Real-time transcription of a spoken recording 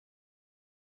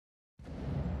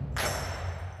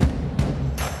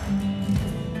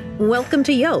Welcome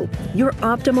to YOPE, your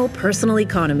optimal personal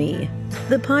economy,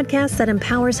 the podcast that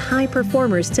empowers high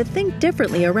performers to think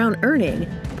differently around earning,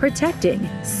 protecting,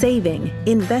 saving,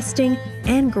 investing,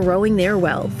 and growing their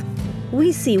wealth.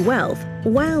 We see wealth,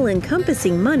 while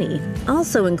encompassing money,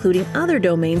 also including other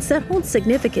domains that hold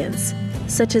significance,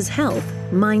 such as health,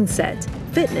 mindset,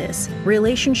 fitness,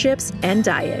 relationships, and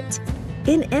diet.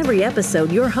 In every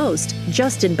episode, your host,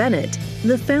 Justin Bennett,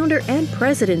 the founder and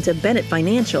president of Bennett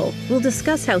Financial, will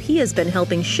discuss how he has been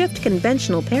helping shift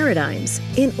conventional paradigms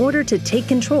in order to take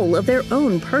control of their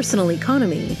own personal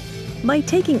economy. By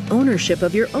taking ownership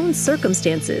of your own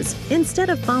circumstances instead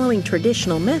of following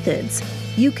traditional methods,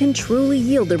 you can truly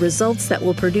yield the results that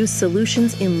will produce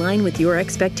solutions in line with your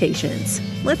expectations.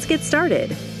 Let's get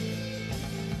started.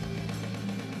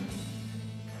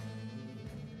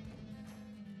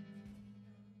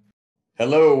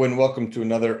 Hello and welcome to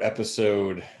another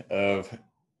episode of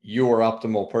Your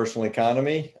Optimal Personal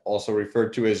Economy, also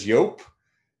referred to as YOPE.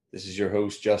 This is your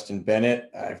host, Justin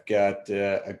Bennett. I've got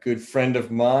a good friend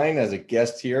of mine as a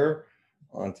guest here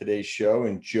on today's show,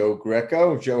 and Joe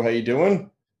Greco. Joe, how you doing?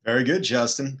 Very good,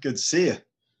 Justin. Good to see you.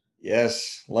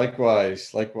 Yes,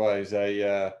 likewise.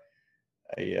 I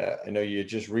know you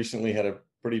just recently had a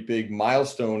pretty big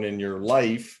milestone in your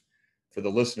life. For the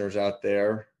listeners out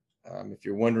there, if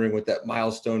you're wondering what that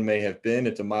milestone may have been,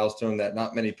 it's a milestone that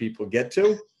not many people get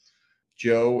to.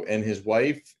 Joe and his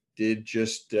wife did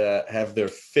just have their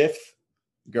fifth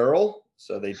girl.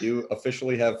 So they do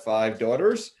officially have 5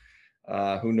 daughters.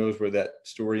 Who knows where that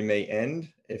story may end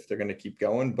if they're going to keep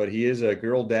going, but he is a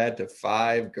girl dad to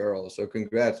 5 girls. So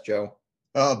congrats, Joe.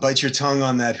 Bite your tongue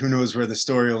on that. Who knows where the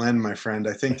story will end, my friend.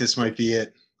 I think this might be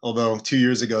it. Although 2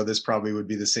 years ago, this probably would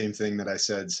be the same thing that I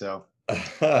said. So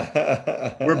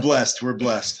we're blessed.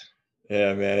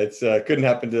 Yeah, man, it's couldn't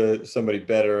happen to somebody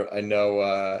better. I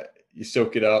know you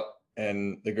soak it up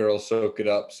and the girls soak it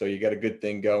up. So you got a good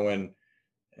thing going,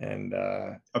 and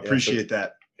appreciate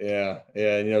that. Yeah.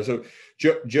 So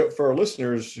Joe, for our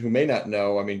listeners who may not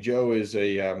know, I mean, Joe is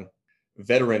a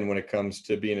veteran when it comes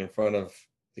to being in front of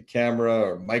the camera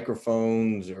or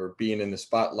microphones or being in the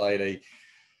spotlight.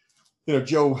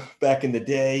 Joe back in the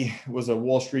day was a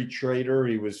Wall Street trader.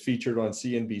 He was featured on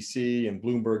CNBC and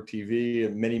Bloomberg TV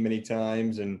many, many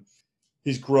times. And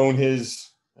he's grown his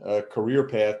career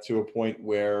path to a point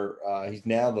where he's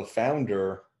now the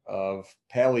founder of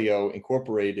Palio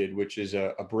Incorporated, which is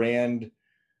a brand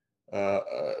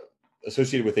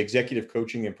associated with executive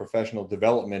coaching and professional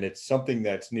development. It's something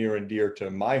that's near and dear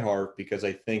to my heart because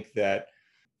I think that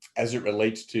as it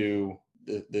relates to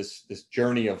this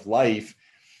journey of life,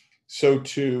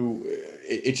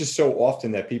 it's just so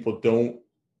often that people don't,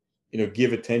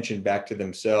 give attention back to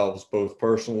themselves, both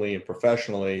personally and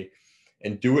professionally,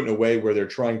 and do it in a way where they're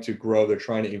trying to grow, they're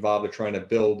trying to evolve, they're trying to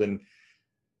build. And,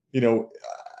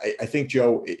 I think,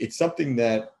 Joe, it's something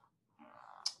that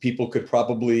people could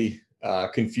probably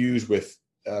confuse with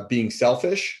being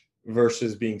selfish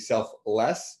versus being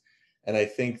selfless. And I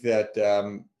think that,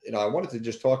 I wanted to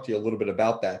just talk to you a little bit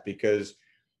about that because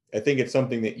I think it's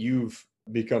something that you've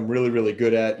become really, really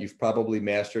good at. You've probably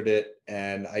mastered it.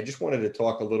 And I just wanted to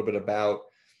talk a little bit about,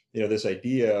 this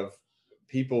idea of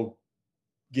people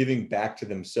giving back to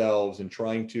themselves and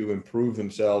trying to improve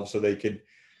themselves so they could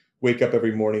wake up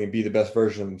every morning and be the best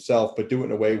version of themselves, but do it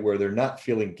in a way where they're not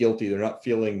feeling guilty. They're not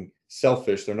feeling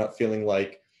selfish. They're not feeling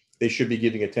like they should be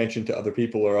giving attention to other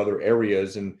people or other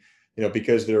areas. And,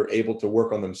 because they're able to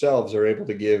work on themselves, they're able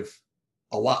to give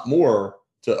a lot more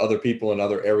to other people in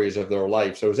other areas of their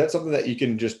life. So is that something that you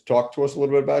can just talk to us a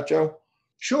little bit about, Joe?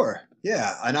 Sure.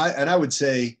 Yeah. And I would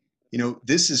say,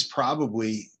 this is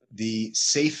probably the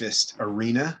safest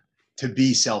arena to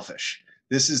be selfish.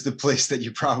 This is the place that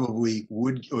you probably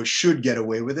would or should get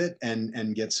away with it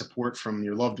and get support from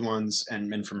your loved ones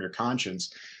and from your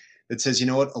conscience that says, a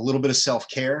little bit of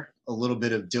self-care, a little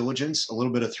bit of diligence, a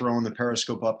little bit of throwing the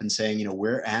periscope up and saying,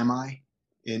 where am I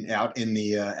out in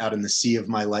the sea of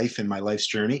my life and my life's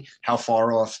journey? How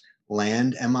far off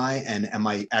land am I? And am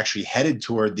I actually headed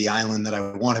toward the island that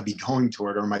I want to be going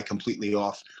toward, or am I completely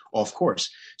off course?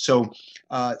 So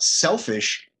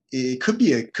selfish, it could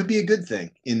be a good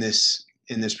thing in this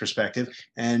perspective,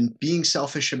 and being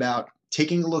selfish about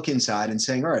taking a look inside and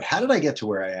saying, all right, how did I get to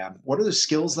where I am? What are the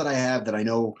skills that I have that I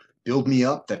know build me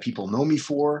up, that people know me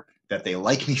for, that they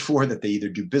like me for, that they either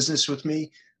do business with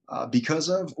me because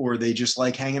of, or they just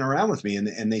like hanging around with me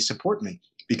and they support me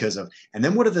because of. And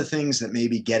then what are the things that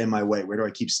maybe get in my way? Where do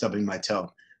I keep stubbing my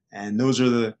toe? And those are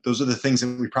the things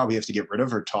that we probably have to get rid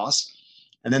of or toss.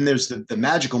 And then there's the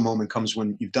magical moment comes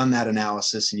when you've done that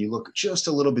analysis and you look just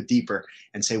a little bit deeper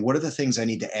and say, what are the things I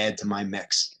need to add to my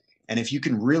mix? And if you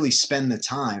can really spend the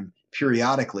time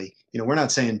periodically, we're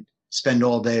not saying spend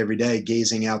all day, every day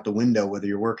gazing out the window, whether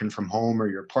you're working from home or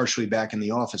you're partially back in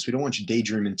the office. We don't want you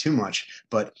daydreaming too much,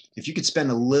 but if you could spend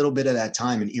a little bit of that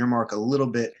time and earmark a little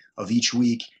bit of each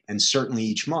week and certainly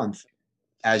each month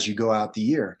as you go out the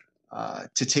year,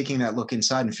 to taking that look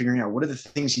inside and figuring out what are the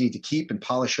things you need to keep and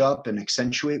polish up and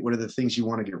accentuate, what are the things you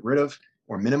want to get rid of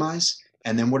or minimize,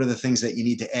 and then what are the things that you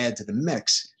need to add to the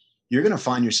mix, you're going to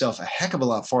find yourself a heck of a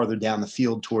lot farther down the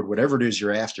field toward whatever it is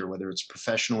you're after, whether it's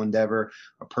professional endeavor,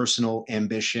 a personal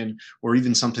ambition, or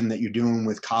even something that you're doing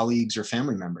with colleagues or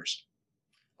family members.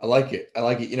 I like it.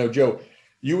 Joe,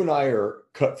 you and I are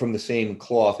cut from the same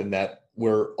cloth in that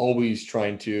we're always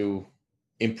trying to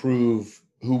improve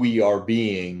who we are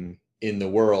being in the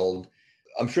world.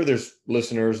 I'm sure there's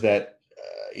listeners that,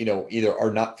 either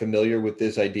are not familiar with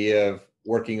this idea of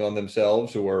working on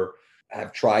themselves or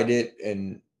have tried it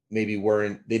and maybe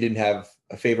they didn't have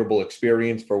a favorable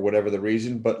experience for whatever the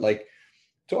reason, but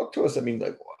talk to us.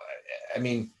 I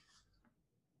mean,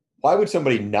 why would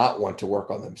somebody not want to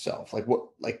work on themselves? I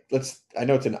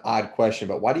know it's an odd question,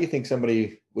 but why do you think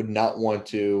somebody would not want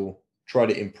to try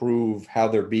to improve how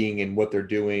they're being and what they're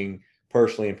doing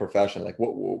personally and professionally?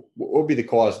 What would be the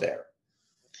cause there?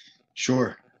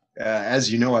 Sure.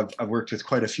 As you know, I've worked with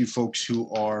quite a few folks who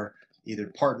are either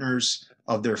partners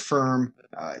of their firm,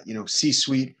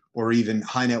 C-suite, or even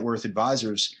high net worth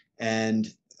advisors.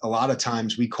 And a lot of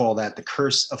times we call that the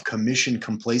curse of commission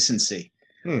complacency,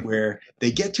 where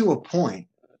they get to a point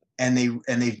and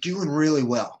they're doing really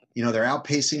well. They're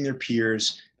outpacing their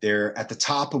peers. They're at the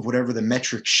top of whatever the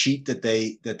metric sheet that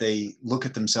they look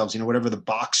at themselves, whatever the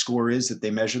box score is that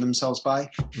they measure themselves by.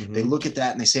 Mm-hmm. They look at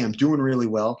that and they say, I'm doing really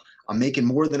well. I'm making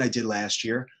more than I did last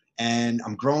year. And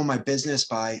I'm growing my business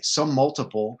by some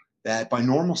multiple that by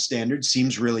normal standards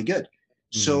seems really good.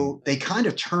 Mm-hmm. So they kind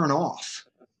of turn off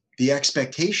the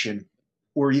expectation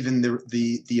or even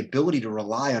the ability to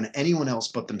rely on anyone else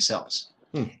but themselves.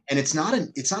 And it's not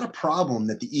a problem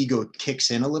that the ego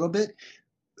kicks in a little bit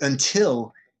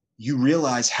until you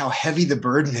realize how heavy the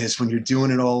burden is when you're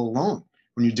doing it all alone,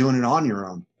 when you're doing it on your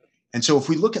own. And so if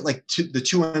we look at the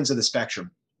two ends of the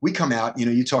spectrum, we come out,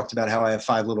 you talked about how I have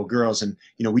 5 little girls and,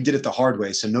 we did it the hard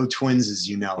way. So no twins, as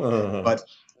you know, but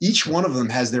each one of them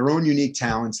has their own unique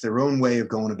talents, their own way of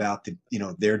going about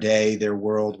their day, their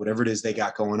world, whatever it is they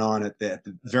got going on at the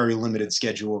very limited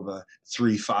schedule of a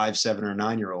 3, 5, 7, or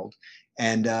 9-year-old.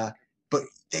 And, but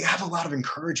they have a lot of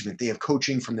encouragement. They have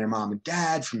coaching from their mom and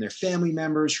dad, from their family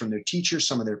members, from their teachers,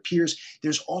 some of their peers.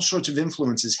 There's all sorts of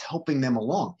influences helping them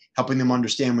along, helping them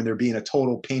understand when they're being a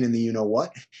total pain in the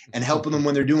you-know-what, and helping them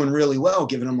when they're doing really well,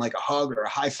 giving them like a hug or a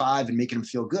high five and making them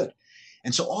feel good.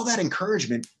 And so all that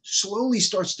encouragement slowly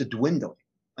starts to dwindle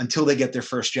until they get their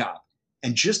first job.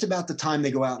 And just about the time they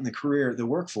go out in the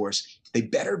workforce, they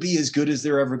better be as good as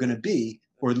they're ever going to be,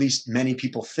 or at least many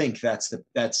people think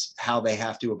that's how they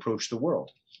have to approach the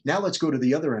world. Now let's go to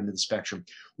the other end of the spectrum,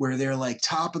 where they're like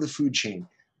top of the food chain,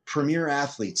 premier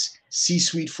athletes,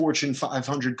 C-suite Fortune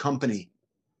 500 company,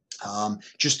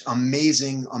 just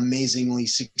amazingly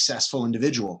successful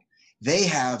individual. They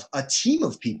have a team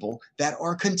of people that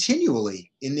are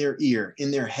continually in their ear,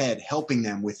 in their head, helping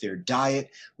them with their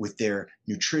diet, with their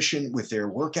nutrition, with their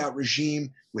workout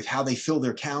regime, with how they fill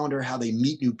their calendar, how they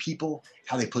meet new people,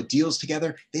 how they put deals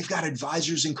together. They've got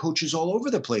advisors and coaches all over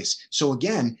the place. So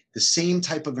again, the same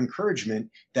type of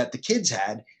encouragement that the kids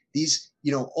had, these,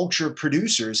 ultra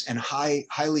producers and high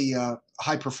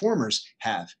performers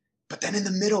have. But then in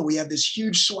the middle, we have this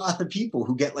huge swath of people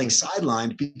who get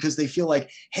sidelined because they feel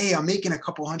like, hey, I'm making a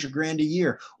couple $100,000 a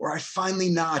year, or I finally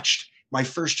notched my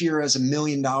first year as $1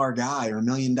 million guy or $1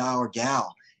 million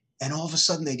gal. And all of a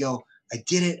sudden they go, I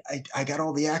did it. I got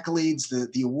all the accolades,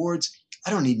 the awards. I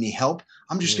don't need any help.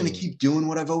 I'm just going to keep doing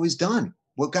what I've always done.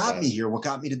 What got me here? What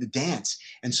got me to the dance?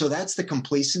 And so that's the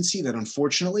complacency that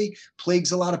unfortunately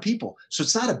plagues a lot of people. So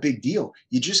it's not a big deal.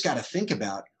 You just got to think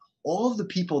about all of the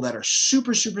people that are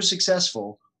super, super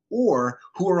successful or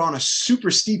who are on a super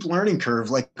steep learning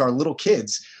curve, like our little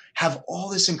kids, have all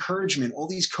this encouragement, all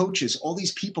these coaches, all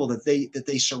these people that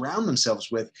they surround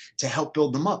themselves with to help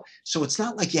build them up. So it's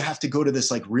not like you have to go to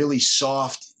this really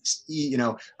soft,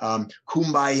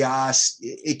 kumbaya,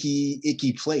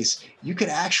 icky place. You could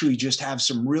actually just have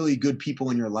some really good people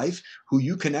in your life who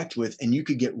you connect with and you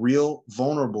could get real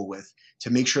vulnerable with, to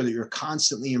make sure that you're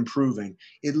constantly improving,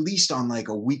 at least on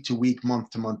a week-to-week,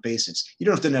 month-to-month basis. You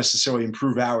don't have to necessarily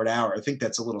improve hour to hour. I think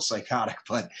that's a little psychotic,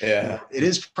 but it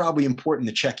is probably important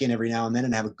to check in every now and then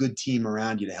and have a good team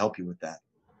around you to help you with that.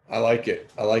 I like it.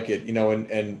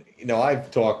 And I've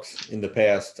talked in the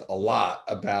past a lot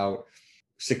about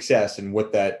success and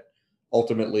what that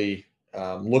ultimately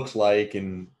looks like,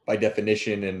 and by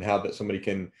definition, and how that somebody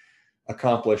can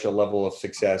accomplish a level of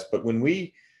success. But when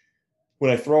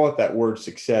I throw out that word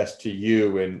success to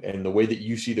you, and the way that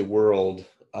you see the world,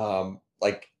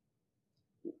 like,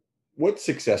 what's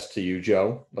success to you,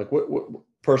 Joe? Like, what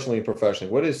personally and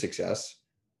professionally, what is success?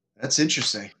 That's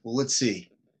interesting. Well, let's see.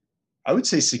 I would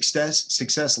say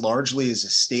success largely is a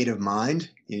state of mind.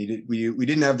 We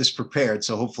didn't have this prepared,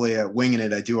 so hopefully winging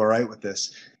it, I do all right with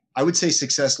this. I would say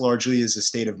success largely is a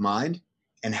state of mind,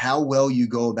 and how well you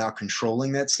go about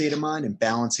controlling that state of mind and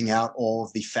balancing out all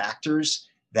of the factors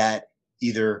that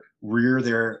either rear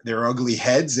their ugly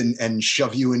heads and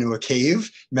shove you into a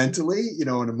cave mentally,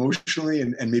 and emotionally,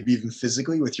 and maybe even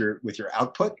physically with your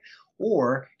output,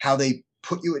 or how they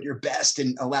put you at your best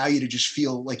and allow you to just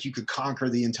feel like you could conquer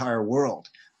the entire world.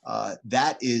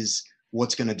 That is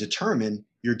what's going to determine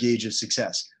your gauge of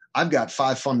success. I've got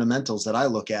 5 fundamentals that I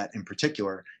look at in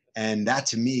particular, and that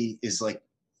to me is like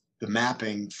the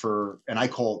mapping for, and I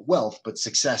call it wealth, but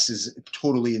success is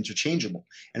totally interchangeable.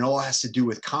 And it all has to do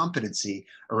with competency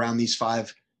around these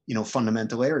 5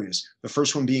 fundamental areas. The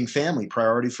first one being family.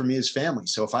 Priority for me is family.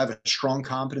 So if I have a strong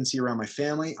competency around my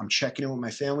family, I'm checking in with my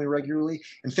family regularly.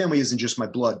 And family isn't just my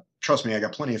blood. Trust me, I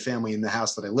got plenty of family in the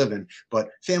house that I live in, but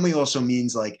family also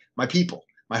means like my people,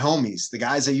 my homies, the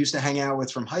guys I used to hang out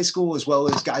with from high school, as well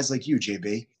as guys like you,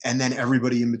 JB, and then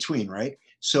everybody in between, right?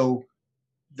 So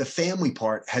the family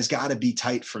part has got to be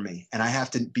tight for me, and I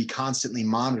have to be constantly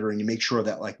monitoring to make sure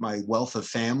that like my wealth of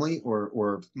family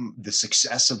or the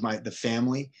success of the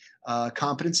family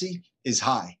competency is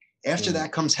high. After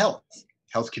that comes health.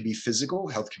 Health could be physical,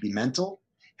 health could be mental,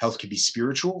 health could be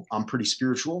spiritual. I'm pretty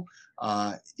spiritual,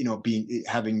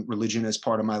 having religion as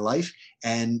part of my life.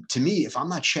 And to me, if I'm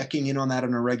not checking in on that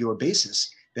on a regular basis,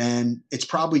 then it's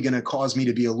probably going to cause me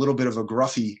to be a little bit of a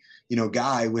gruffy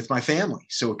guy with my family.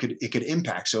 So it could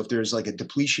impact. So if there's like a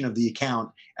depletion of the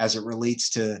account as it relates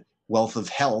to wealth of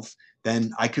health,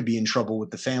 then I could be in trouble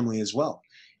with the family as well.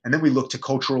 And then we look to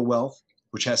cultural wealth,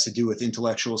 which has to do with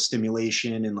intellectual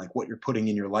stimulation and like what you're putting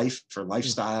in your life for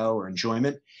lifestyle or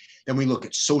enjoyment. Then we look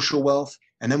at social wealth,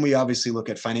 and then we obviously look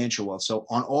at financial wealth. So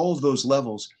on all of those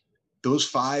levels, those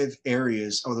 5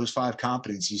 areas or those 5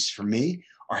 competencies for me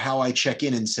are how I check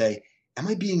in and say, am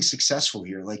I being successful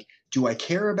here? Like, do I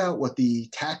care about what the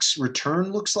tax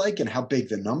return looks like and how big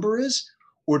the number is?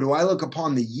 Or do I look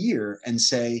upon the year and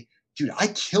say, dude, I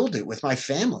killed it with my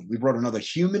family. We brought another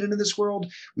human into this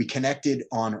world. We connected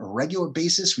on a regular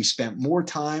basis. We spent more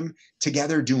time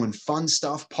together doing fun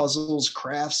stuff, puzzles,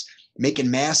 crafts, making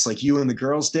masks like you and the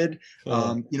girls did,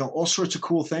 all sorts of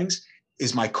cool things.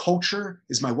 Is my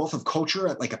wealth of culture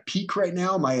at like a peak right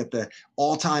now? Am I at the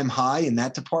all-time high in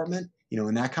that department,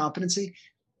 in that competency?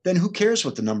 Then who cares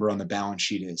what the number on the balance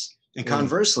sheet is? And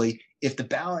conversely, if the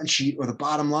balance sheet or the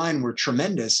bottom line were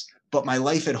tremendous, but my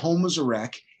life at home was a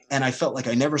wreck, and I felt like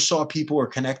I never saw people or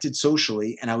connected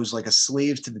socially, and I was like a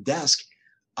slave to the desk,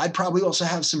 I'd probably also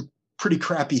have some pretty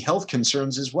crappy health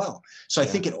concerns as well. So I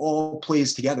think it all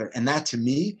plays together. And that to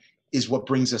me is what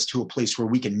brings us to a place where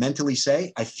we can mentally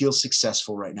say, I feel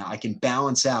successful right now. I can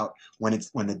balance out when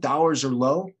the dollars are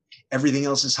low, everything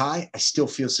else is high, I still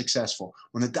feel successful.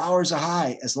 When the dollars are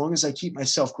high, as long as I keep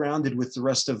myself grounded with the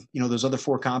rest of, those other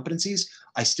 4 competencies,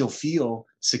 I still feel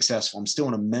successful. I'm still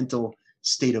in a mental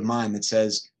state of mind that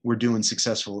says we're doing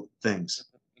successful things.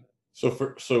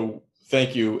 So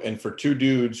thank you. And for 2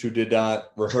 dudes who did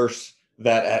not rehearse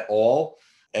that at all,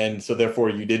 and so therefore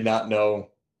you did not know,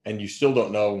 and you still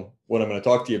don't know what I'm going to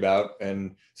talk to you about.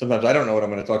 And sometimes I don't know what I'm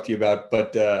going to talk to you about,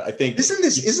 but I think isn't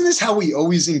this how we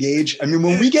always engage? I mean,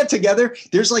 when we get together,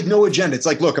 there's like no agenda. It's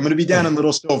like, look, I'm going to be down in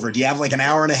Little Silver. Do you have like an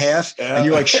hour and a half? And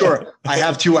you're like, sure, I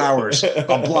have 2 hours.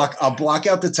 I'll block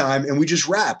out the time, and we just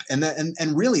wrap. And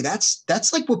really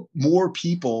that's like what more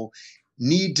people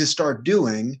need to start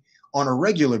doing on a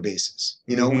regular basis.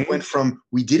 We went from,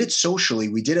 we did it socially,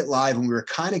 we did it live, and we were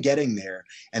kind of getting there.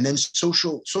 And then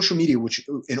social media, which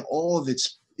in all of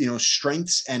its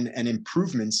strengths and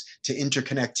improvements to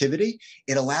interconnectivity,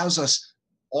 it allows us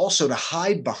also to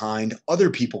hide behind other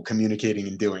people communicating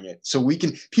and doing it. So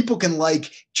people can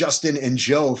like Justin and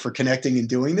Joe for connecting and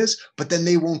doing this, but then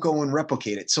they won't go and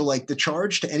replicate it. So like the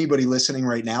charge to anybody listening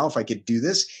right now, if I could do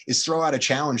this, is throw out a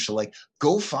challenge to like,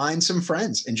 go find some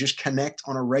friends and just connect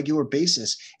on a regular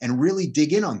basis and really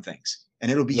dig in on things.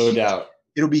 And it'll be no huge. doubt.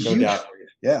 It'll be no huge doubt. for you.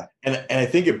 Yeah. And I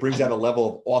think it brings out a level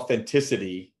of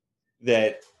authenticity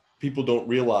that people don't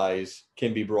realize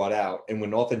can be brought out. And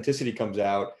when authenticity comes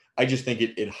out, I just think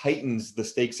it heightens the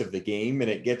stakes of the game, and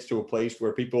it gets to a place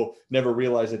where people never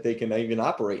realize that they can even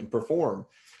operate and perform.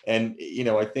 And,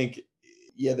 I think,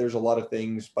 there's a lot of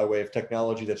things by way of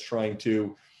technology that's trying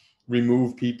to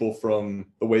remove people from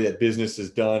the way that business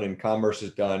is done and commerce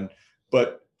is done,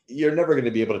 but you're never going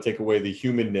to be able to take away the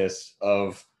humanness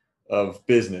of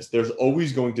business. There's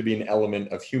always going to be an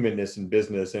element of humanness in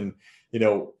business. And,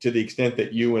 to the extent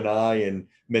that you and I and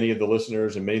many of the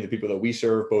listeners and many of the people that we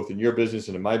serve, both in your business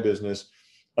and in my business,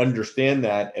 understand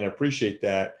that and appreciate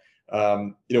that,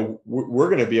 we're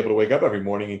going to be able to wake up every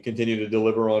morning and continue to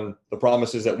deliver on the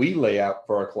promises that we lay out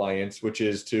for our clients, which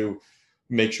is to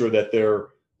make sure that they're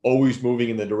always moving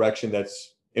in the direction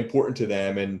that's important to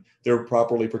them, and they're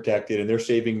properly protected, and they're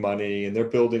saving money, and they're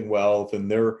building wealth, and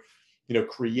they're,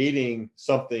 creating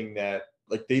something that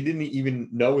like they didn't even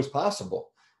know was possible.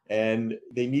 And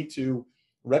they need to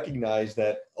recognize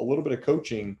that a little bit of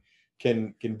coaching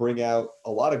can bring out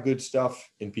a lot of good stuff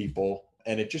in people.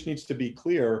 And it just needs to be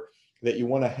clear that you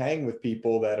want to hang with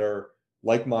people that are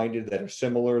like-minded, that are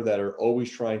similar, that are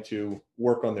always trying to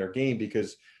work on their game,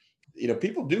 because,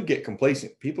 people do get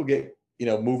complacent. People get,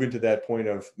 move into that point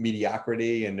of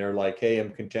mediocrity, and they're like, hey,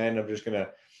 I'm content. I'm just going to,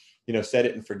 set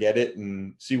it and forget it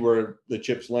and see where the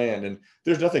chips land. And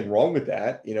there's nothing wrong with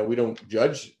that. We don't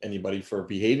judge anybody for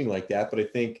behaving like that. But I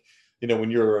think,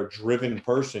 when you're a driven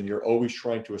person, you're always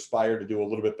trying to aspire to do a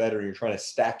little bit better. You're trying to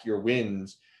stack your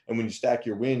wins. And when you stack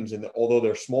your wins, and although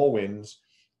they're small wins,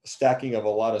 stacking of a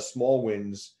lot of small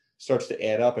wins starts to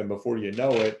add up. And before you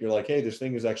know it, you're like, hey, this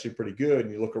thing is actually pretty good.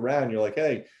 And you look around, and you're like,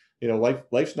 hey,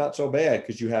 life's not so bad,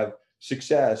 because you have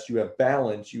success, you have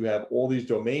balance, you have all these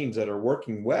domains that are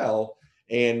working well,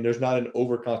 and there's not an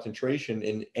over concentration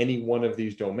in any one of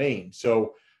these domains.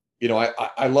 So,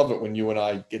 I love it when you and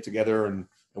I get together and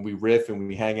we riff and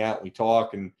we hang out and we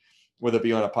talk, and whether it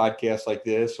be on a podcast like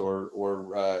this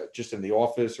or just in the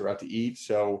office or out to eat.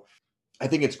 So I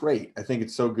think it's great. I think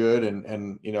it's so good.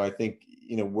 And I think,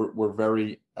 we're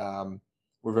very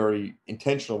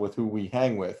intentional with who we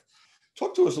hang with.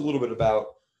 Talk to us a little bit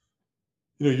about,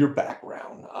 your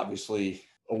background. Obviously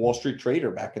a Wall Street trader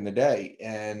back in the day,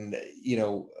 and,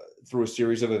 through a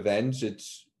series of events,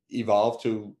 it's evolved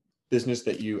to business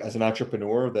that you, as an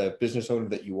entrepreneur, the business owner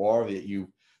that you are, that you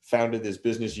founded this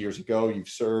business years ago. You've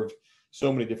served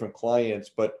so many different clients,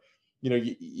 but,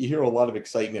 you hear a lot of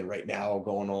excitement right now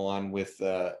going on with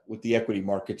the equity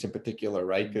markets in particular,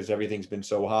 right? Because everything's been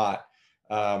so hot.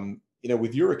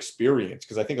 With your experience,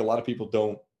 because I think a lot of people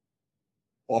don't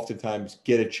oftentimes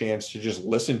get a chance to just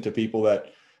listen to people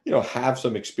that, have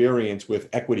some experience with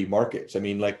equity markets. I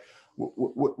mean, like,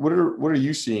 what are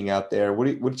you seeing out there?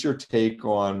 What's your take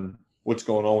on what's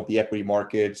going on with the equity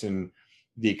markets and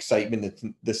the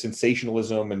excitement, the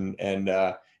sensationalism, and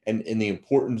the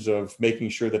importance of making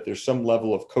sure that there's some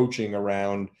level of coaching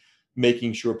around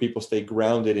making sure people stay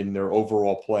grounded in their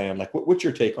overall plan? Like, what's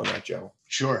your take on that, Joe?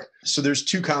 Sure. So there's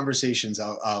two conversations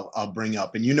I'll bring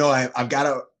up, and I've got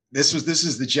to. This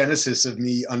is the genesis of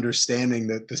me understanding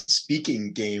the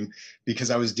speaking game, because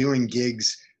I was doing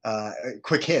gigs,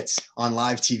 quick hits on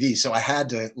live TV. So I had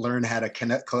to learn how to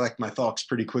collect my thoughts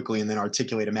pretty quickly and then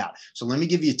articulate them out. So let me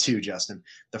give you two, Justin.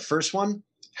 The first one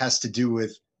has to do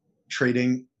with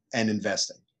trading and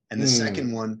investing. And the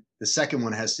second one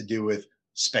has to do with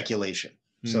speculation.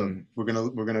 So we're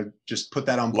gonna just put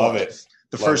that on pause. Love it.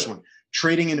 The first one,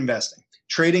 trading and investing.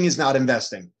 Trading is not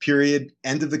investing, period.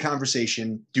 End of the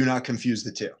conversation. Do not confuse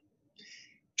the two.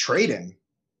 Trading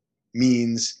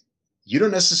means you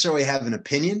don't necessarily have an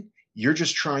opinion. You're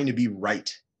just trying to be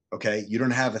right. Okay. You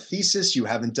don't have a thesis. You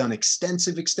haven't done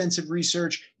extensive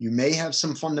research. You may have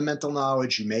some fundamental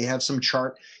knowledge. You may have some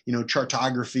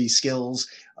chartography skills,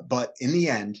 but in the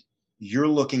end, you're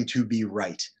looking to be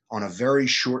right on a very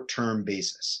short-term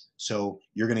basis. So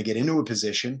you're going to get into a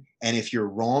position, and if you're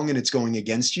wrong and it's going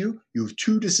against you, you have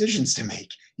two decisions to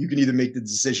make. You can either make the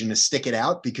decision to stick it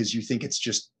out because you think it's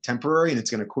just temporary and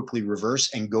it's going to quickly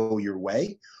reverse and go your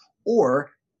way, or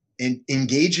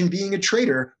engage in being a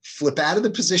trader, flip out of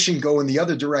the position, go in the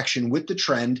other direction with the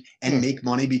trend and make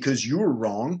money because you were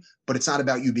wrong. But it's not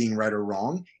about you being right or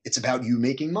wrong. It's about you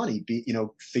making money,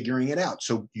 figuring it out.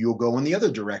 So you'll go in the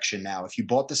other direction now. If you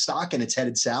bought the stock and it's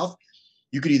headed south,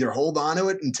 you could either hold on to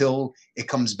it until it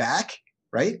comes back,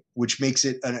 right? Which makes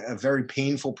it a very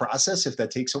painful process if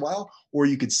that takes a while, or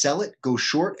you could sell it, go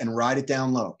short and ride it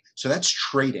down low. So that's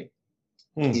trading.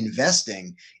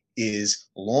 Investing is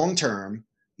long-term.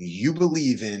 You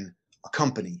believe in a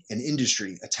company, an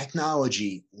industry, a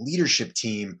technology, leadership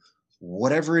team,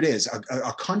 whatever it is,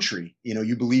 a country.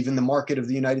 You believe in the market of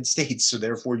the United States, so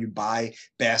therefore you buy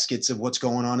baskets of what's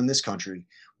going on in this country.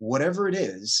 Whatever it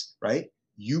is, right?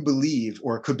 You believe,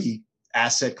 or it could be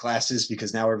asset classes,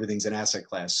 because now everything's an asset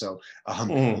class. So,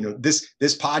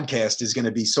 this podcast is going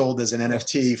to be sold as an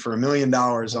NFT for $1 million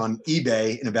on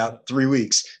eBay in about 3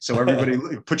 weeks. So everybody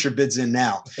put your bids in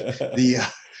now. The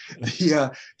it's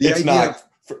idea not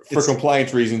for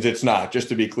compliance reasons. It's not, just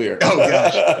to be clear. Oh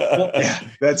gosh. Well, yeah,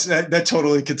 that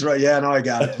totally could throw. Yeah, no, I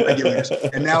got it. Regulators.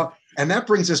 And that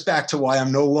brings us back to why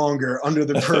I'm no longer under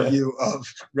the purview of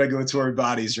regulatory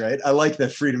bodies, right? I like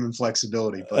that freedom and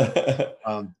flexibility, but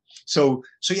so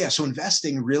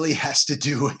investing really has to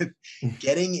do with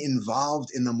getting involved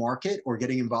in the market, or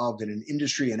getting involved in an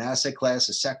industry, an asset class,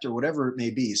 a sector, whatever it may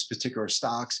be, particular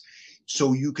stocks,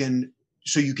 so you can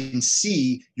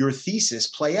see your thesis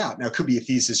play out. Now, it could be a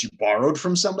thesis you borrowed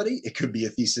from somebody. It could be a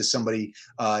thesis somebody,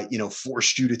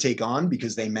 forced you to take on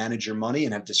because they manage your money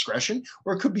and have discretion,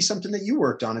 or it could be something that you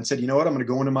worked on and said, you know what, I'm going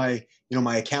to go into my,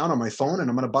 my account on my phone and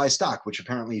I'm going to buy stock, which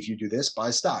apparently if you do this, buy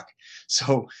stock.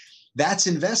 So that's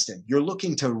investing. You're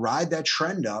looking to ride that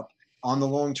trend up on the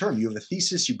long term. You have a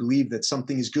thesis, you believe that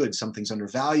something is good, something's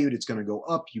undervalued, it's going to go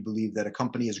up. You believe that a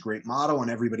company has a great model and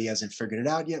everybody hasn't figured it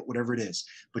out yet, whatever it is,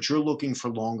 but you're looking for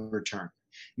longer term.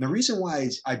 And the reason why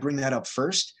I bring that up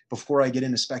first before I get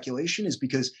into speculation is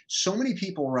because so many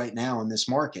people right now in this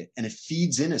market, and it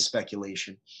feeds into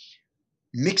speculation,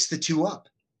 mix the two up.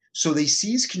 So they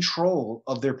seize control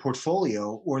of their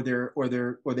portfolio, or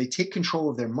they take control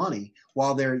of their money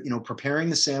while they're, preparing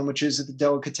the sandwiches at the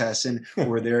delicatessen,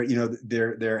 or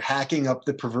they're hacking up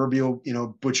the proverbial,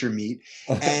 butcher meat,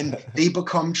 and they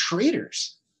become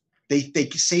traders. They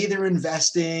say they're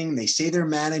investing, they say they're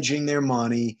managing their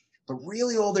money, but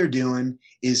really all they're doing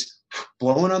is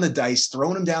blowing on the dice,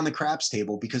 throwing them down the craps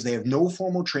table, because they have no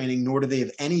formal training, nor do they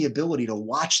have any ability to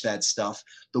watch that stuff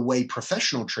the way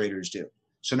professional traders do.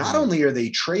 So not only are they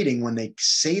trading when they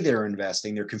say they're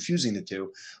investing, they're confusing the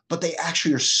two, but they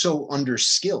actually are so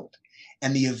underskilled.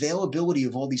 And the availability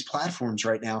of all these platforms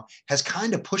right now has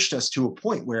kind of pushed us to a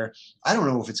point where I don't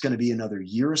know if it's going to be another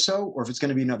year or so, or if it's going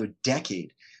to be another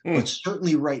decade. But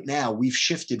certainly right now, we've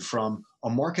shifted from a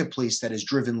marketplace that is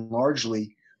driven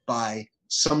largely by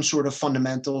some sort of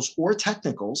fundamentals or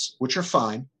technicals, which are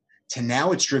fine, to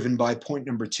now it's driven by point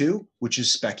number 2, which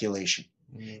is speculation.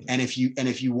 And if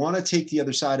you want to take the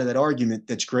other side of that argument,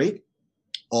 that's great.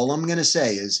 All I'm going to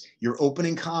say is your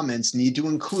opening comments need to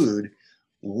include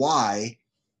why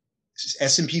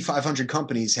S&P 500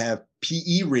 companies have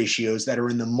PE ratios that are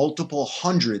in the multiple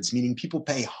hundreds, meaning people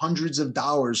pay hundreds of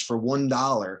dollars for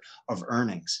 $1 of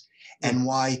earnings, and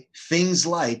why things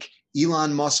like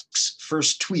Elon Musk's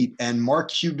first tweet and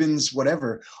Mark Cuban's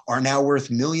whatever are now worth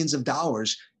millions of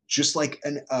dollars, just like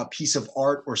a piece of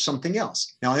art or something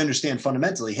else. Now, I understand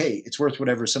fundamentally, hey, it's worth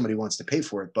whatever somebody wants to pay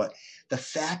for it. But the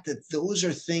fact that those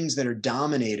are things that are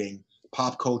dominating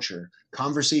pop culture,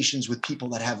 conversations with people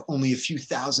that have only a few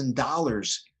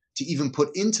 $1,000s to even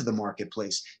put into the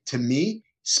marketplace, to me,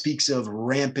 speaks of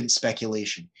rampant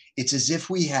speculation. It's as if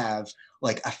we have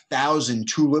like 1,000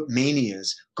 tulip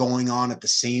manias going on at the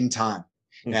same time.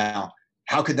 Now,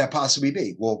 how could that possibly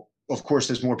be? Well, of course,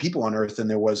 there's more people on Earth than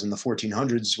there was in the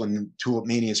 1400s when tulip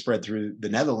mania spread through the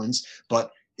Netherlands.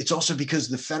 But it's also because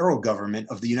the federal government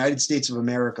of the United States of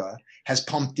America has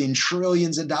pumped in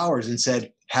trillions of dollars and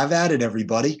said, have at it,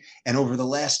 everybody. And over the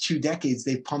last 2 decades,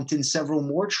 they've pumped in several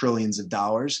more trillions of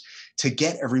dollars to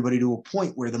get everybody to a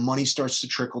point where the money starts to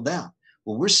trickle down.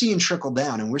 Well, we're seeing trickle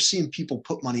down, and we're seeing people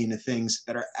put money into things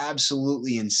that are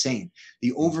absolutely insane.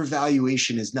 The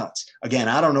overvaluation is nuts. Again,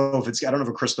 I don't have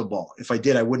a crystal ball. If I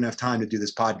did, I wouldn't have time to do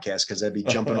this podcast because I'd be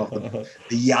jumping off the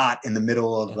yacht in the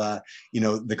middle of,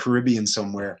 the Caribbean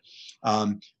somewhere.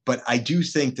 But I do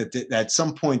think that at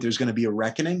some point there's going to be a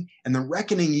reckoning, and the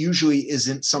reckoning usually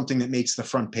isn't something that makes the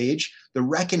front page. The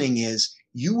reckoning is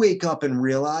you wake up and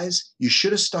realize you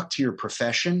should have stuck to your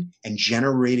profession and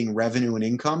generating revenue and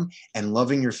income and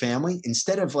loving your family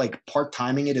instead of like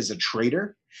part-timing it as a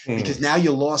trader, because now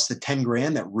you lost the 10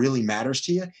 grand that really matters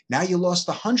to you. Now you lost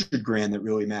the 100 grand that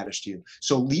really matters to you.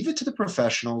 So leave it to the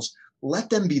professionals.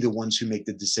 Let them be the ones who make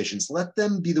the decisions. Let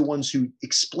them be the ones who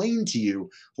explain to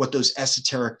you what those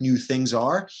esoteric new things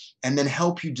are, and then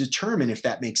help you determine if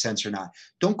that makes sense or not.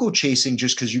 Don't go chasing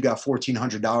just because you got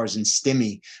 $1,400 in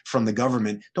stimmy from the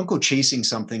government. Don't go chasing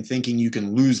something thinking you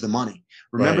can lose the money.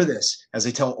 Remember this, as I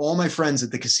tell all my friends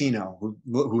at the casino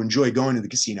who enjoy going to the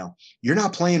casino, you're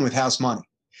not playing with house money.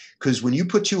 Because when you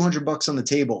put $200 on the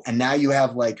table and now you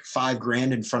have like 5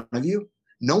 grand in front of you,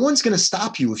 no one's going to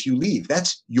stop you if you leave.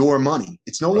 That's your money.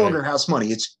 It's no longer house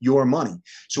money. It's your money.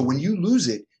 So when you lose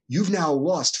it, you've now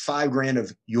lost 5 grand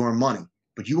of your money,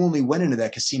 but you only went into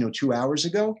that casino 2 hours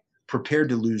ago prepared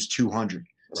to lose 200.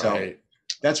 So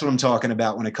That's what I'm talking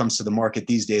about when it comes to the market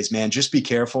these days, man. Just be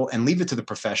careful and leave it to the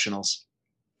professionals.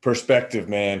 Perspective,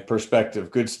 man. Perspective.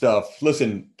 Good stuff.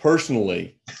 Listen,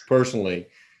 personally,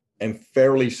 I'm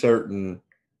fairly certain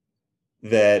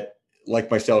that,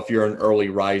 like myself, you're an early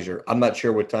riser. I'm not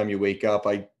sure what time you wake up.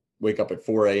 I wake up at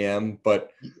 4 a.m.,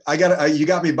 but you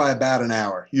got me by about an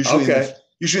hour. Usually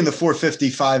in the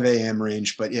 4:55 a.m.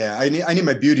 range. But yeah, I need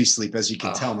my beauty sleep, as you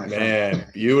can tell, my friend. Man,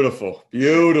 beautiful,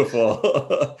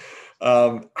 beautiful.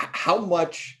 How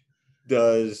much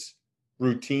does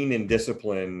routine and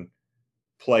discipline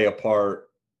play a part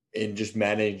in just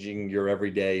managing your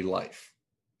everyday life?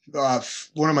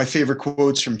 One of my favorite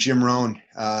quotes from Jim Rohn.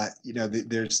 You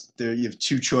have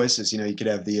two choices. You could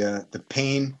have the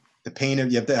pain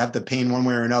of, you have to have the pain one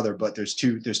way or another, but there's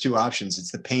two options.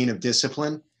 It's the pain of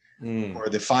discipline or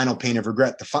the final pain of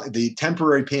regret. The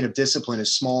temporary pain of discipline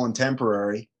is small and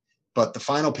temporary, but the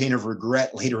final pain of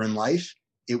regret later in life,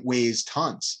 it weighs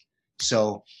tons.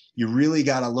 So you really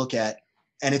got to look at,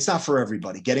 and it's not for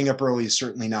everybody. Getting up early is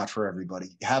certainly not for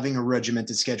everybody. Having a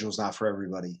regimented schedule is not for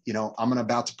everybody. I'm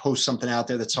about to post something out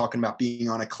there that's talking about being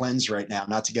on a cleanse right now,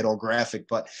 not to get all graphic,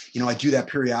 but I do that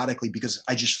periodically because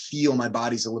I just feel my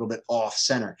body's a little bit off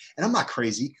center. And I'm not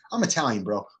crazy. I'm Italian,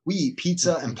 bro. We eat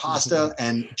pizza and pasta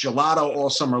and gelato all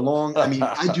summer long. I mean,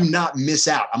 I do not miss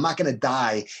out. I'm not going to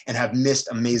die and have missed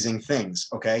amazing things.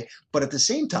 Okay. But at the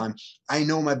same time, I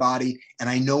know my body and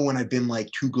I know when I've been like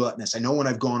too gluttonous. I know when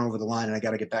I've gone over the line and I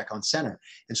got to get back on center.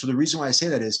 And so the reason why I say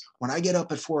that is when I get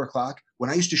up at 4 o'clock, when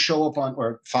I used to show up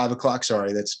or 5 o'clock,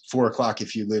 sorry, that's 4 o'clock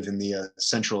if you live in the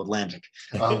central Atlantic.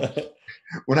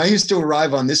 When I used to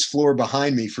arrive on this floor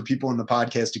behind me, for people in the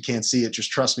podcast who can't see it,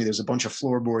 just trust me, there's a bunch of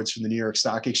floorboards from the New York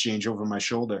Stock Exchange over my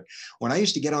shoulder. When I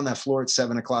used to get on that floor at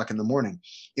 7 o'clock in the morning,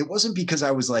 it wasn't because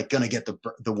I was like going to get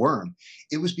the worm.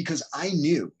 It was because I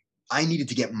knew I needed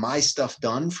to get my stuff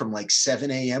done from like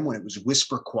 7 a.m. when it was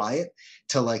whisper quiet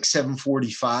to like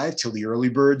 7:45 till the early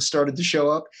birds started to show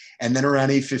up. And then around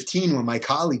 8:15 when my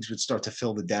colleagues would start to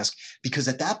fill the desk, because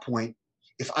at that point,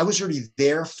 if I was already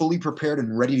there, fully prepared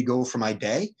and ready to go for my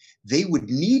day, they would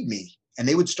need me and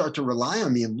they would start to rely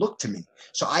on me and look to me.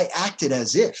 So I acted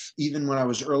as if, even when I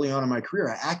was early on in my career,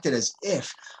 I acted as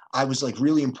if I was like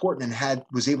really important and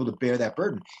was able to bear that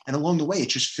burden. And along the way, it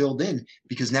just filled in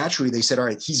because naturally they said, all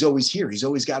right, he's always here. He's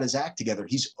always got his act together.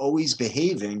 He's always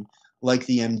behaving like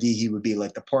the MD he would be,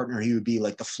 like the partner he would be,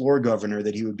 like the floor governor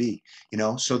that he would be,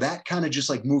 so that kind of just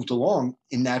like moved along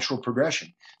in natural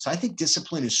progression. So I think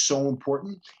discipline is so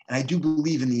important. And I do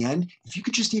believe in the end, if you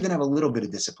could just even have a little bit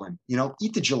of discipline,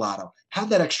 eat the gelato, have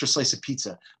that extra slice of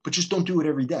pizza, but just don't do it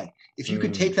every day. If you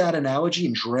could take that analogy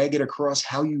and drag it across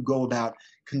how you go about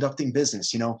conducting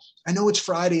business, I know it's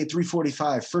Friday at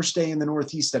 3:45, first day in the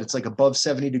Northeast that it's like above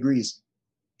 70 degrees.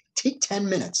 Take 10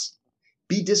 minutes.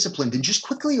 Be disciplined and just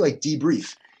quickly like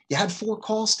debrief. You had 4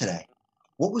 calls today.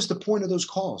 What was the point of those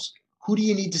calls? Who do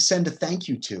you need to send a thank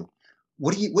you to?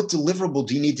 What deliverable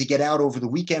do you need to get out over the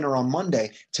weekend or on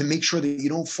Monday to make sure that you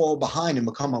don't fall behind and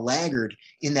become a laggard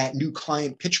in that new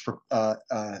client pitch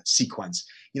sequence?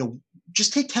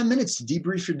 Just take 10 minutes to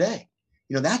debrief your day.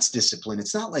 That's discipline.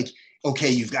 It's not like, okay,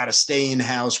 you've got to stay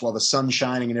in-house while the sun's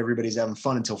shining and everybody's having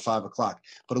fun until 5 o'clock.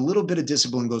 But a little bit of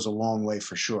discipline goes a long way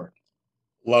for sure.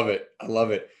 Love it. I love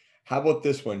it. How about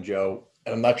this one, Joe?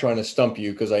 And I'm not trying to stump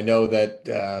you because I know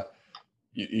that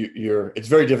it's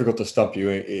very difficult to stump you.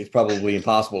 It's probably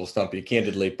impossible to stump you,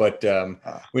 candidly. But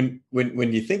when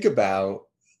you think about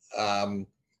the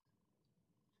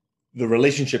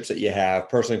relationships that you have,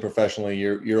 personally, professionally,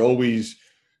 you're always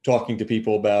talking to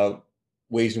people about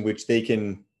ways in which they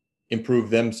can improve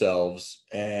themselves,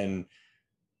 and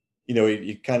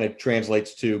it kind of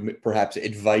translates to perhaps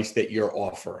advice that you're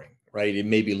offering. Right. It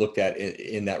may be looked at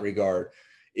in that regard.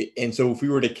 And so if we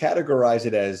were to categorize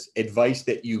it as advice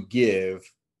that you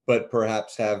give, but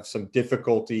perhaps have some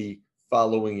difficulty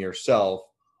following yourself,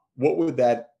 what would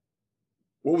that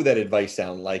advice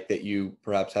sound like that you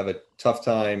perhaps have a tough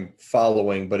time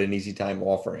following, but an easy time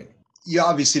offering? You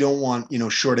obviously don't want,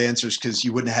 short answers because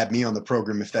you wouldn't have me on the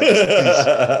program if that was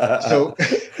the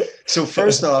case. So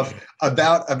first off,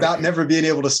 about never being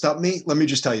able to stump me, let me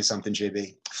just tell you something,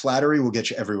 JB. Flattery will get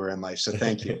you everywhere in life, so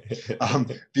thank you.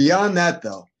 Beyond that,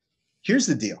 though, here's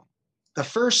the deal. The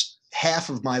first half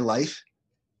of my life,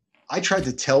 I tried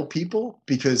to tell people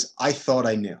because I thought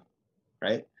I knew,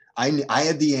 right? I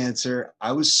had the answer.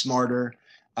 I was smarter,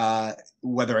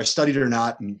 whether I studied or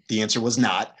not, and the answer was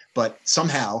not, but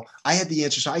somehow I had the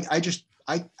answer. So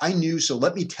I knew, so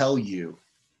let me tell you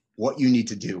what you need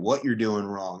to do, what you're doing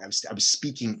wrong. I was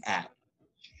speaking at.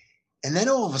 And then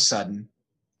all of a sudden,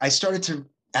 I started to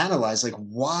analyze like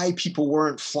why people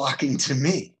weren't flocking to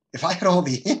me. if I had all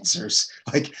the answers,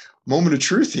 like, moment of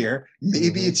truth here,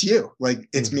 maybe it's you. Like,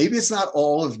 maybe it's not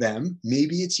all of them.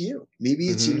 Maybe it's you. Maybe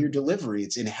it's in your delivery.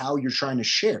 It's in how you're trying to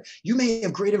share. You may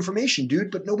have great information,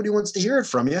 dude, but nobody wants to hear it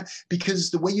from you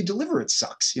because the way you deliver it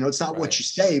sucks. It's not what you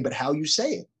say, but how you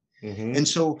say it. And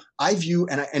so I view,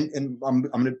 and I'm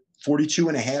going to 42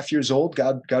 and a half years old.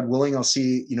 God willing, I'll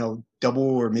see, double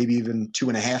or maybe even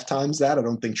 2.5 times that. I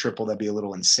don't think triple. That'd be a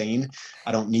little insane.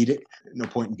 I don't need it. No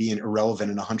point in being irrelevant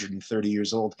and 130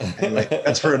 years old. Anyway,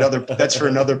 that's for another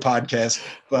podcast.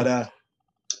 But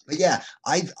yeah,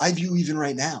 I view even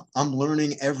right now, I'm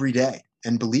learning every day.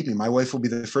 And believe me, my wife will be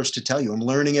the first to tell you, I'm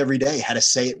learning every day how to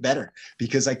say it better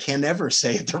because I can never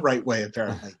say it the right way,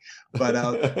 apparently. But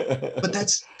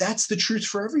that's the truth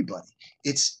for everybody.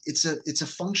 It's a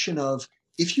function of,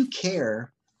 if you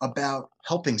care about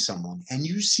helping someone and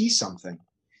you see something,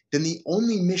 then the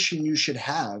only mission you should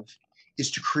have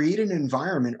is to create an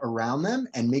environment around them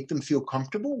and make them feel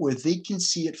comfortable where they can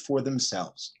see it for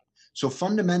themselves. So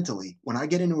fundamentally, when I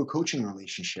get into a coaching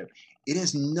relationship, it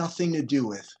has nothing to do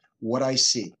with what I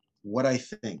see, what I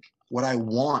think, what I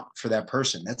want for that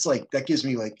person. That gives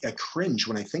me like a cringe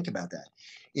when I think about that.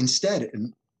 Instead,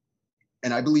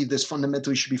 and I believe this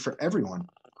fundamentally should be for everyone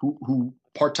who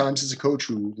part-times as a coach,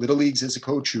 who little leagues as a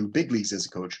coach, who big leagues as a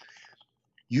coach,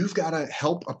 you've got to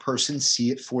help a person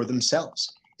see it for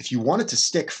themselves. If you want it to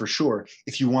stick, for sure.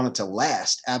 If you want it to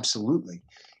last, absolutely.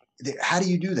 How do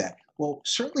you do that? Well,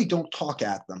 certainly don't talk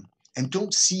at them and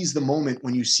don't seize the moment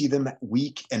when you see them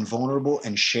weak and vulnerable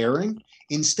and sharing.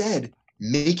 Instead,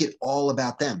 make it all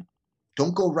about them.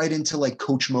 Don't go right into like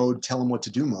coach mode, tell them what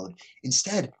to do mode.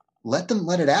 Instead, let them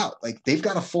let it out. Like, they've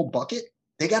got a full bucket.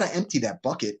 They got to empty that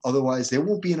bucket. Otherwise, there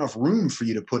won't be enough room for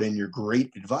you to put in your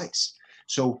great advice.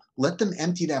 So let them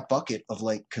empty that bucket of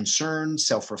like concern,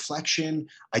 self-reflection,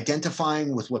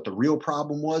 identifying with what the real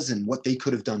problem was and what they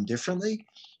could have done differently.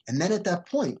 And then at that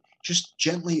point, just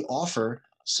gently offer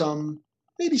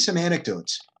maybe some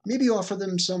anecdotes, maybe offer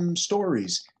them some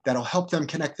stories that'll help them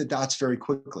connect the dots very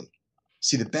quickly.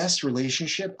 See, the best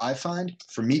relationship I find,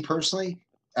 for me personally,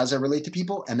 as I relate to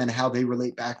people, and then how they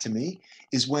relate back to me,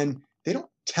 is when they don't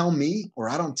tell me or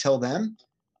I don't tell them,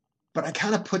 but I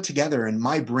kind of put together, and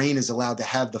my brain is allowed to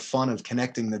have the fun of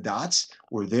connecting the dots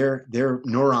where their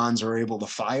neurons are able to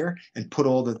fire and put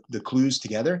all the clues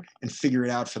together and figure it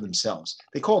out for themselves.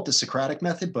 They call it the Socratic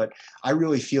method, but I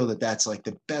really feel that that's like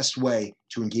the best way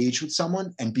to engage with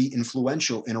someone and be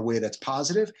influential in a way that's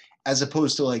positive, as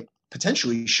opposed to like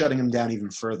potentially shutting them down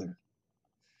even further.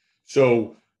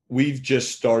 So we've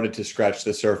just started to scratch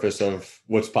the surface of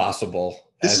what's possible.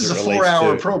 This is a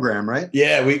 4-hour program, right?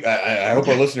 Yeah, I hope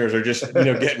our listeners are just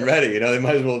getting ready. They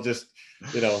might as well just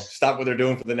stop what they're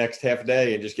doing for the next half a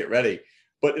day and just get ready.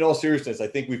 But in all seriousness, I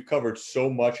think we've covered so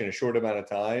much in a short amount of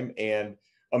time, and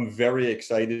I'm very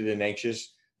excited and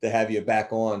anxious to have you back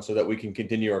on so that we can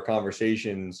continue our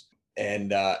conversations and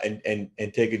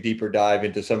take a deeper dive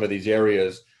into some of these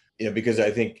areas. Because I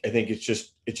think it's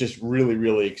just really,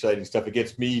 really exciting stuff. It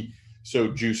gets me so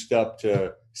juiced up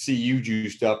to see you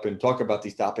juiced up and talk about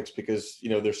these topics because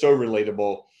they're so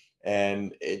relatable,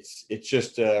 and it's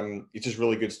just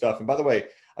really good stuff. And by the way,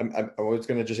 I was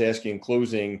going to just ask you in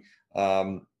closing,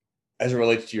 as it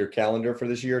relates to your calendar for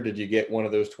this year, did you get one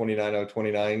of those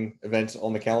 29/029 events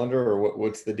on the calendar, or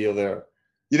what's the deal there?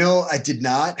 I did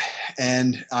not,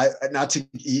 and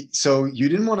so you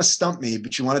didn't want to stump me,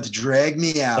 but you wanted to drag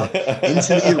me out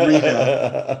into the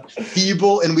arena,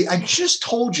 feeble. And I just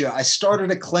told you, I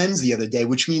started a cleanse the other day,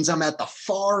 which means I'm at the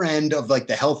far end of like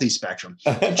the healthy spectrum.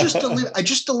 I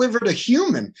just delivered a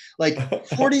human like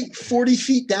 40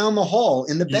 feet down the hall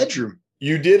in the bedroom.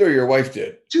 You did, or your wife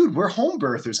did? Dude, we're home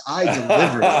birthers. I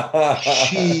delivered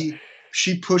it.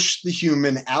 She pushed the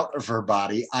human out of her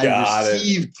body. I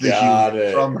received the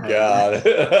human from her. Got it.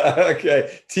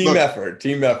 Okay. Team effort.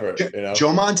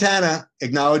 Joe Montana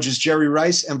acknowledges Jerry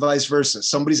Rice and vice versa.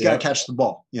 Somebody's got to catch the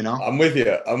ball, I'm with you.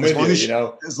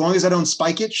 As long as I don't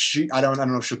spike it, I don't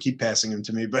know if she'll keep passing him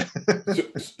to me, but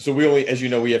so we only, as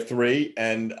we have 3,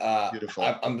 and beautiful.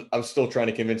 I'm still trying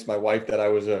to convince my wife that I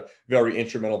was a very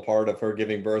instrumental part of her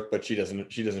giving birth, but she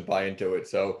doesn't buy into it.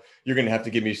 So you're going to have to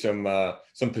give me some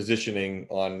positioning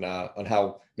on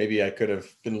how maybe I could have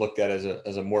been looked at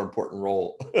as a more important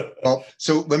role. Well,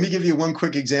 so let me give you one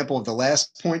quick example of the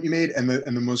last point you made and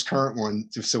the most current one,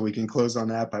 just so we can close on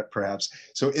that, perhaps.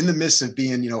 So in the midst of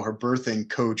being, her birthing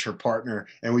coach, her partner,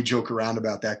 and we joke around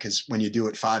about that because when you do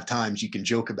it 5 times, you can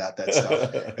joke about that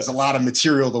stuff. There's a lot of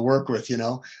material to work with,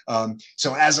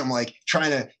 So as I'm like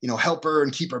trying to, help her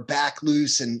and keep her back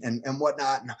loose and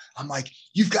whatnot, and I'm like,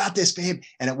 you've got this, babe.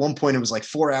 And at one point it was like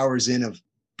 4 hours in of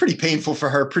pretty painful for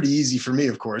her, pretty easy for me,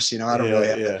 of course. I don't really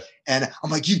have it. And I'm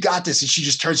like, you got this. And she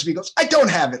just turns to me and goes, I don't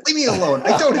have it. Leave me alone.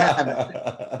 I don't have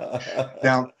it.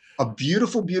 Now, a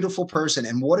beautiful, beautiful person.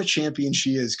 And what a champion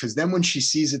she is. Because then when she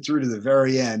sees it through to the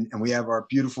very end and we have our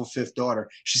beautiful 5th daughter,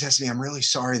 she says to me, I'm really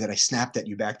sorry that I snapped at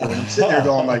you back there. And I'm sitting there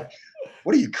going like,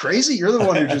 what are you, crazy? You're the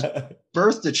one who just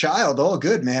birthed a child. All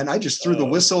good, man. I just threw the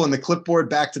whistle and the clipboard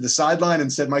back to the sideline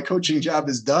and said, my coaching job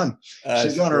is done.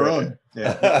 She's on her own.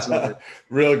 Yeah.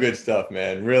 Real good stuff,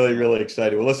 man. Really, really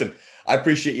excited. Well, listen, I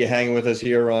appreciate you hanging with us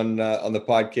here on the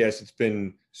podcast. It's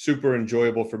been super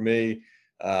enjoyable for me.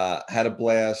 Had a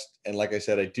blast. And like I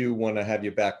said, I do want to have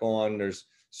you back on. There's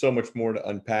so much more to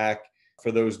unpack.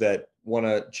 For those that want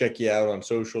to check you out on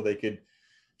social, they could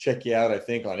check you out, I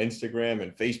think, on Instagram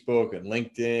and Facebook and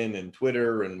LinkedIn and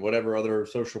Twitter and whatever other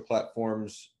social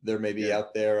platforms there may be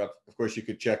out there. Of course, you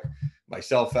could check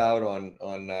myself out on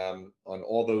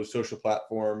all those social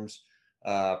platforms.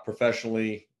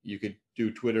 Professionally, you could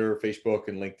do Twitter, Facebook,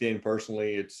 and LinkedIn.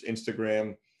 Personally, it's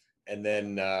Instagram. And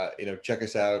then, check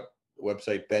us out,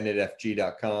 website,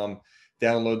 bennettfg.com.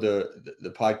 Download the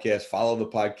podcast, follow the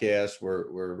podcast.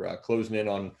 We're closing in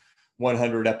on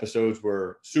 100 episodes.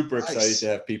 We're super excited to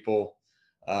have people,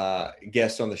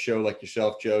 guests on the show like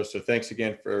yourself, Joe. So thanks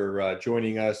again for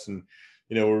joining us. And,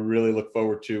 we really look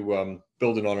forward to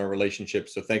building on our relationship.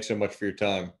 So thanks so much for your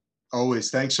time. Always.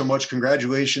 Thanks so much.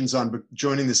 Congratulations on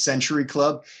joining the Century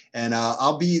Club. And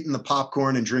I'll be eating the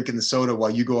popcorn and drinking the soda while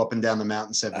you go up and down the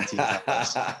mountain 17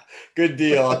 times. Good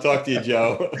deal. I'll talk to you,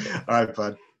 Joe. All right,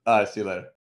 bud. All right. See you later.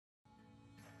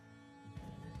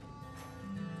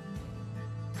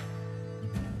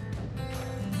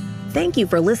 Thank you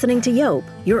for listening to YOPE,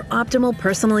 your optimal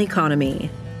personal economy.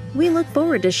 We look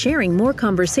forward to sharing more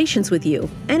conversations with you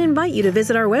and invite you to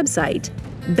visit our website,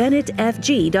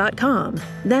 BennettFG.com.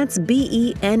 That's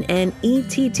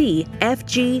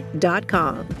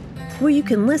BENNETTFG.com, where you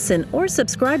can listen or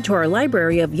subscribe to our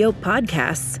library of YOPE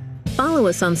podcasts. Follow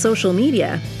us on social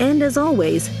media, and as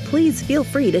always, please feel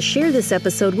free to share this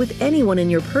episode with anyone in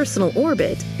your personal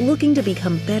orbit looking to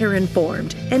become better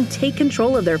informed and take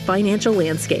control of their financial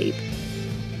landscape.